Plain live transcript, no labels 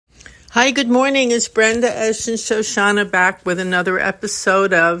Hi, good morning. It's Brenda Eshin Shoshana back with another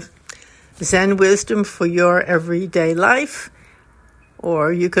episode of Zen Wisdom for Your Everyday Life.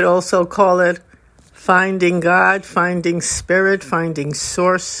 Or you could also call it Finding God, Finding Spirit, Finding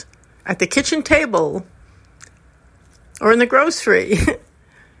Source at the kitchen table or in the grocery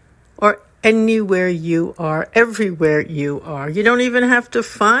or anywhere you are, everywhere you are. You don't even have to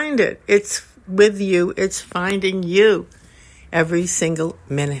find it. It's with you. It's finding you every single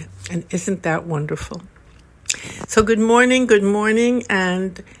minute. And isn't that wonderful? So good morning,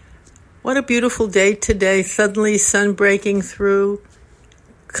 and what a beautiful day today. Suddenly sun breaking through,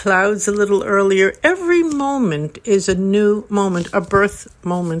 clouds a little earlier. Every moment is a new moment, a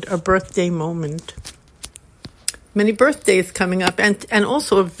birthday moment. Many birthdays coming up, and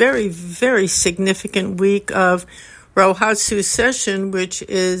also a very, very significant week of Rohatsu session, which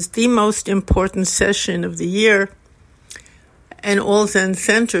is the most important session of the year. And all Zen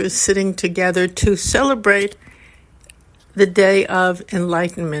centers sitting together to celebrate the day of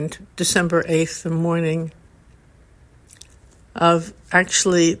enlightenment, December 8th, the morning of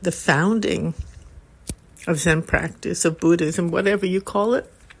actually the founding of Zen practice, of Buddhism, whatever you call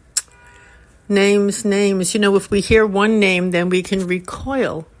it. Names. You know, if we hear one name, then we can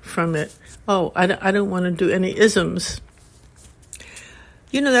recoil from it. Oh, I don't want to do any isms.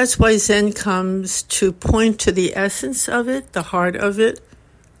 You know, that's why Zen comes to point to the essence of it, the heart of it,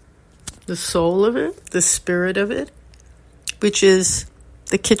 the soul of it, the spirit of it, which is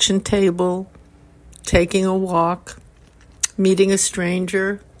the kitchen table, taking a walk, meeting a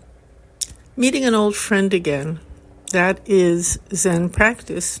stranger, meeting an old friend again. That is Zen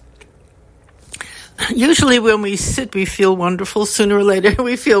practice. Usually when we sit, we feel wonderful. Sooner or later,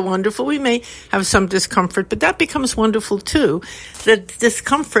 we feel wonderful. We may have some discomfort, but that becomes wonderful too. The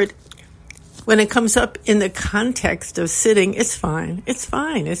discomfort, when it comes up in the context of sitting, it's fine. It's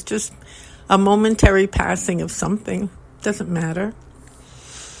fine. It's just a momentary passing of something. Doesn't matter.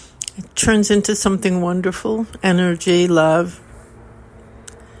 It turns into something wonderful. Energy, love.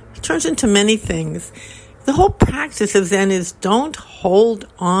 It turns into many things. The whole practice of Zen is don't hold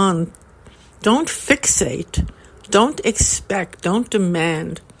on. Don't fixate, don't expect, don't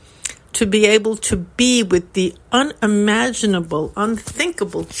demand to be able to be with the unimaginable,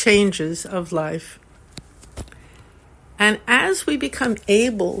 unthinkable changes of life. And as we become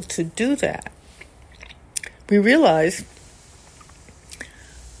able to do that, we realize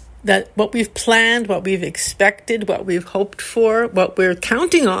that what we've planned, what we've expected, what we've hoped for, what we're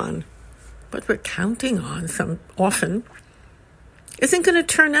counting on often isn't going to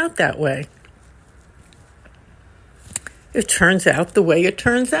turn out that way. It turns out the way it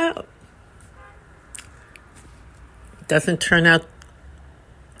turns out. It doesn't turn out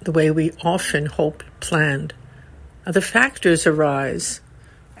the way we often hope planned. Other factors arise.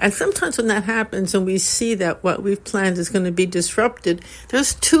 And sometimes when that happens and we see that what we've planned is going to be disrupted,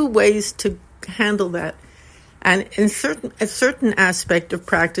 there's two ways to handle that. And a certain aspect of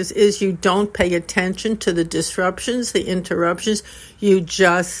practice is you don't pay attention to the disruptions, the interruptions. You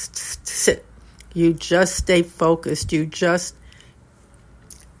just sit. You just stay focused. You just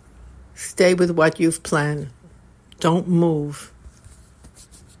stay with what you've planned. Don't move.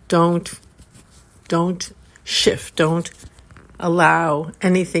 Don't shift. Don't allow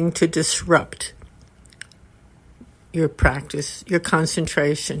anything to disrupt your practice, your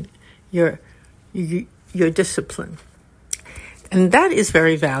concentration, your discipline. And that is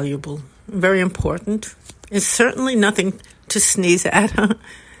very valuable, very important. It's certainly nothing to sneeze at.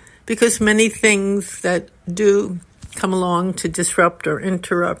 Because many things that do come along to disrupt or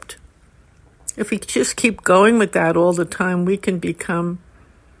interrupt, if we just keep going with that all the time, we can become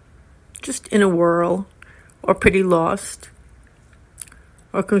just in a whirl or pretty lost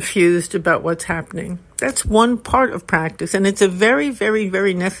or confused about what's happening. That's one part of practice, and it's a very, very,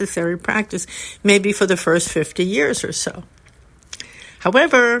 very necessary practice, maybe for the first 50 years or so.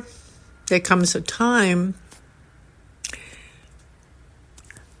 However, there comes a time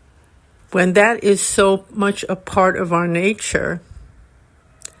when that is so much a part of our nature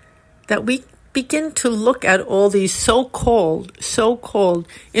that we begin to look at all these so-called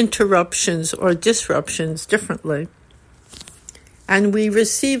interruptions or disruptions differently. And we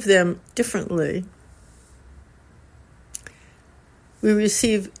receive them differently. We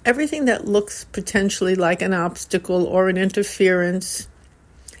receive everything that looks potentially like an obstacle or an interference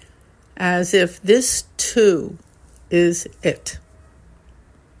as if this too is it.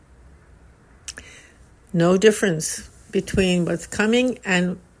 No difference between what's coming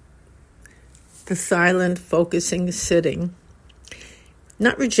and the silent, focusing, sitting.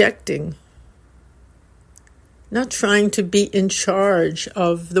 Not rejecting, not trying to be in charge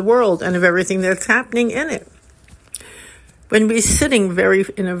of the world and of everything that's happening in it. When we're sitting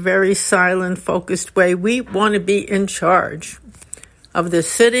in a very silent, focused way, we want to be in charge of the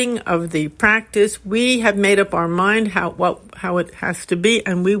sitting, of the practice. We have made up our mind how it has to be,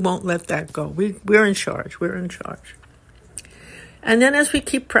 and we won't let that go. We're in charge. We're in charge. And then as we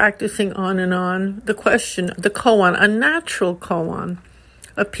keep practicing on and on, the question, the koan, a natural koan,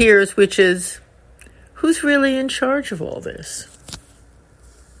 appears, which is, who's really in charge of all this?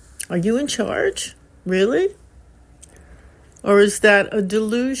 Are you in charge? Really? Or is that a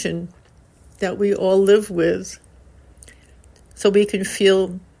delusion that we all live with so we can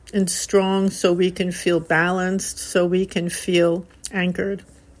feel strong, so we can feel balanced, so we can feel anchored?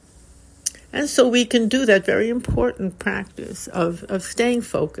 And so we can do that very important practice of staying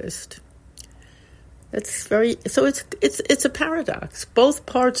focused. It's a paradox. Both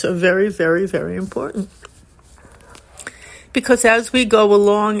parts are very, very, very important. Because as we go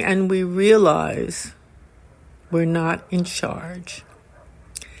along and we realize we're not in charge,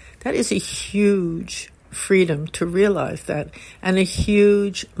 that is a huge freedom to realize that, and a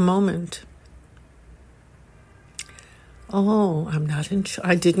huge moment. Oh, I'm not in charge.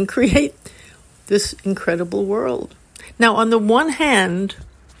 I didn't create this incredible world. Now, on the one hand,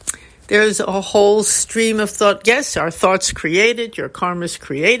 there's a whole stream of thought. Yes, our thoughts create it. Your karma's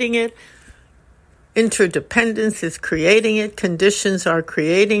creating it. Interdependence is creating it. Conditions are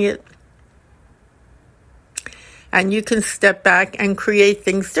creating it. And you can step back and create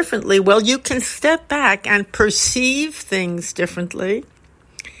things differently. Well, you can step back and perceive things differently.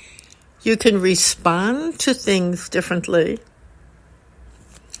 You can respond to things differently.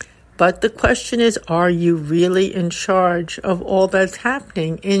 But the question is, are you really in charge of all that's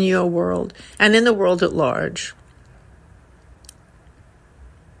happening in your world and in the world at large?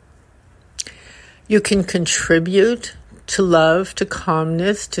 You can contribute to love, to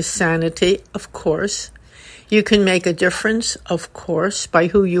calmness, to sanity, of course. You can make a difference, of course, by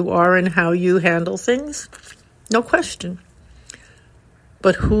who you are and how you handle things. No question.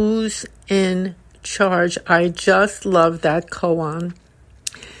 But who's in charge? I just love that koan.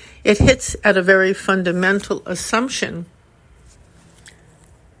 It hits at a very fundamental assumption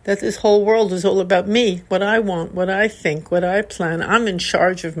that this whole world is all about me, what I want, what I think, what I plan. I'm in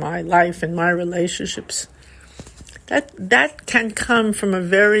charge of my life and my relationships. That can come from a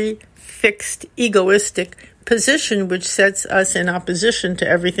very fixed, egoistic position, which sets us in opposition to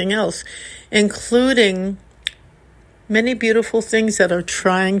everything else, including many beautiful things that are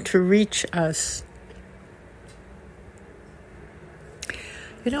trying to reach us.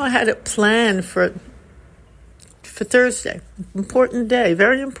 You know, I had a plan for Thursday, important day,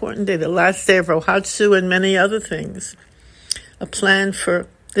 very important day, the last day of Rohatsu and many other things. A plan for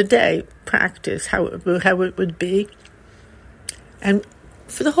the day, practice, how it would be. And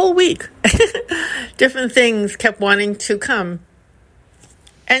for the whole week, different things kept wanting to come,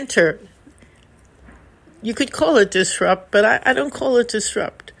 enter. You could call it disrupt, but I don't call it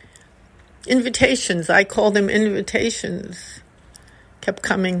disrupt. Invitations, I call them invitations, kept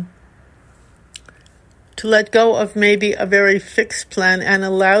coming. To let go of maybe a very fixed plan and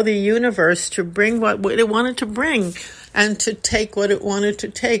allow the universe to bring what it wanted to bring, and to take what it wanted to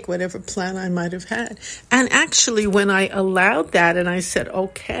take, whatever plan I might have had. And actually, when I allowed that and I said,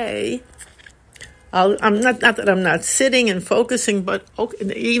 okay, I'm not that I'm not sitting and focusing, but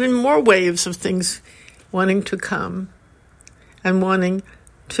okay, even more waves of things wanting to come and wanting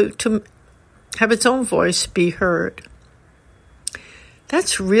to have its own voice be heard.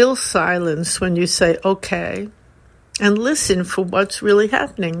 That's real silence when you say, okay, and listen for what's really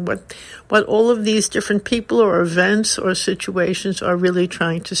happening, what all of these different people or events or situations are really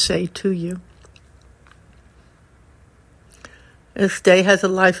trying to say to you. This day has a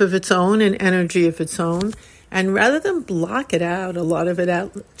life of its own, an energy of its own, and rather than block it out, a lot of it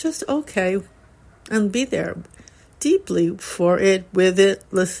out, just okay, and be there deeply for it, with it,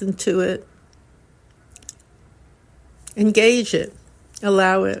 listen to it, engage it,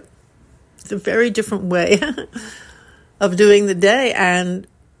 allow it. It's a very different way of doing the day, and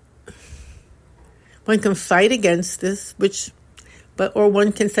one can fight against this, or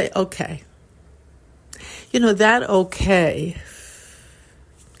one can say, okay. You know, that okay,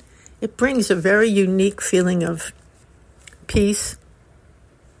 it brings a very unique feeling of peace,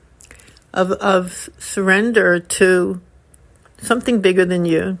 of surrender to something bigger than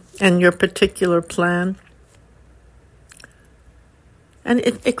you and your particular plan. And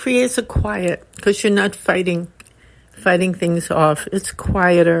it creates a quiet, because you're not fighting things off. It's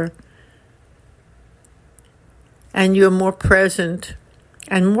quieter, and you're more present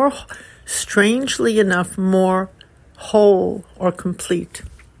and more strangely enough, more whole or complete.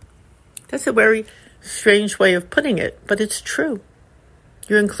 That's a very strange way of putting it, but it's true.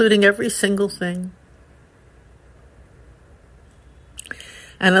 You're including every single thing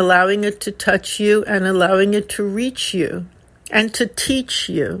and allowing it to touch you and allowing it to reach you and to teach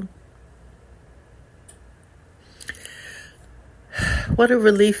you. What a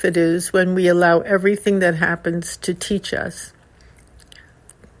relief it is when we allow everything that happens to teach us,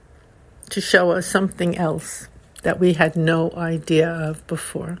 to show us something else that we had no idea of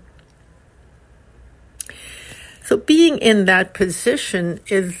before. So being in that position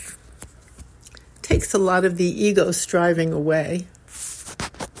takes a lot of the ego striving away.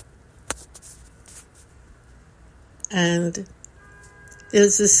 And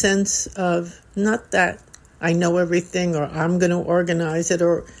there's a sense of not that I know everything or I'm going to organize it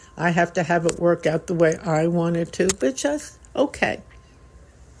or I have to have it work out the way I want it to, but just okay.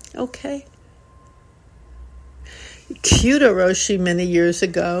 Okay. Kyudo Roshi many years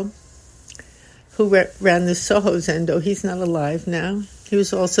ago, who ran the Soho Zendo, he's not alive now. He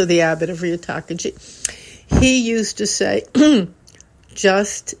was also the abbot of Ryutakaji. He used to say,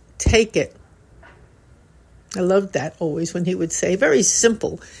 just take it. I loved that always when he would say, very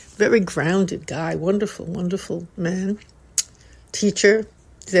simple, very grounded guy, wonderful, wonderful man, teacher,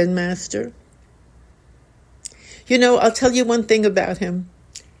 Zen master. You know, I'll tell you one thing about him.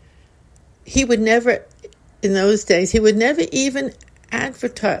 He would never, in those days, he would never even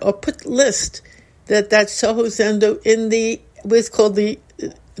advertise or list that Soho Zendo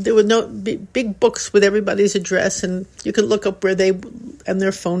there were no big books with everybody's address, and you could look up where and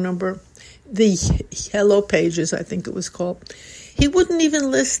their phone number. The Yellow Pages, I think it was called. He wouldn't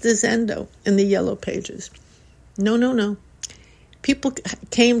even list the Zendo in the Yellow Pages. No. People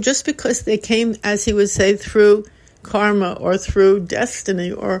came just because they came, as he would say, through karma or through destiny,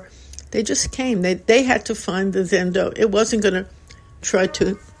 or they just came. They had to find the Zendo. It wasn't going to try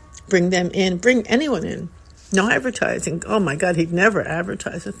to bring anyone in. No advertising. Oh my God, he'd never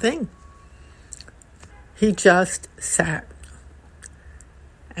advertise a thing. He just sat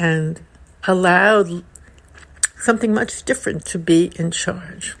and allowed something much different to be in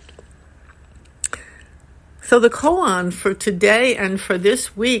charge. So the koan for today and for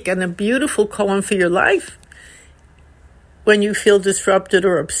this week, and a beautiful koan for your life, when you feel disrupted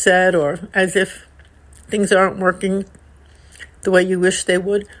or upset or as if things aren't working the way you wish they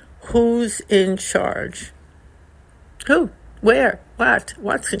would, who's in charge? Who? Where? What?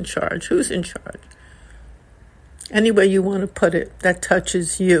 What's in charge? Who's in charge? Any way you want to put it that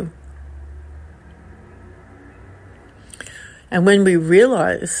touches you. And when we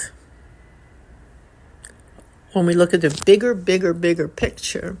realize, when we look at the bigger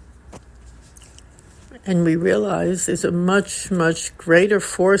picture, and we realize there's a much, much greater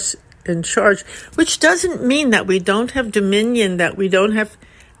force in charge, which doesn't mean that we don't have dominion, that we don't have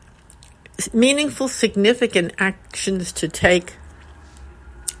meaningful, significant actions to take.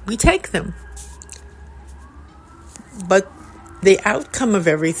 We take them. But the outcome of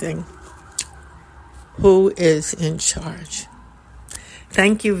everything, who is in charge?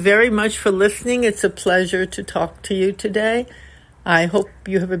 Thank you very much for listening. It's a pleasure to talk to you today. I hope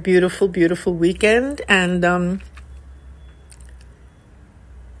you have a beautiful, beautiful weekend. And the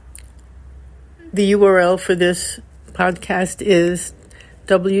URL for this podcast is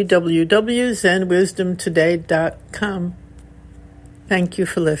www.zenwisdomtoday.com. Thank you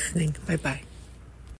for listening. Bye-bye.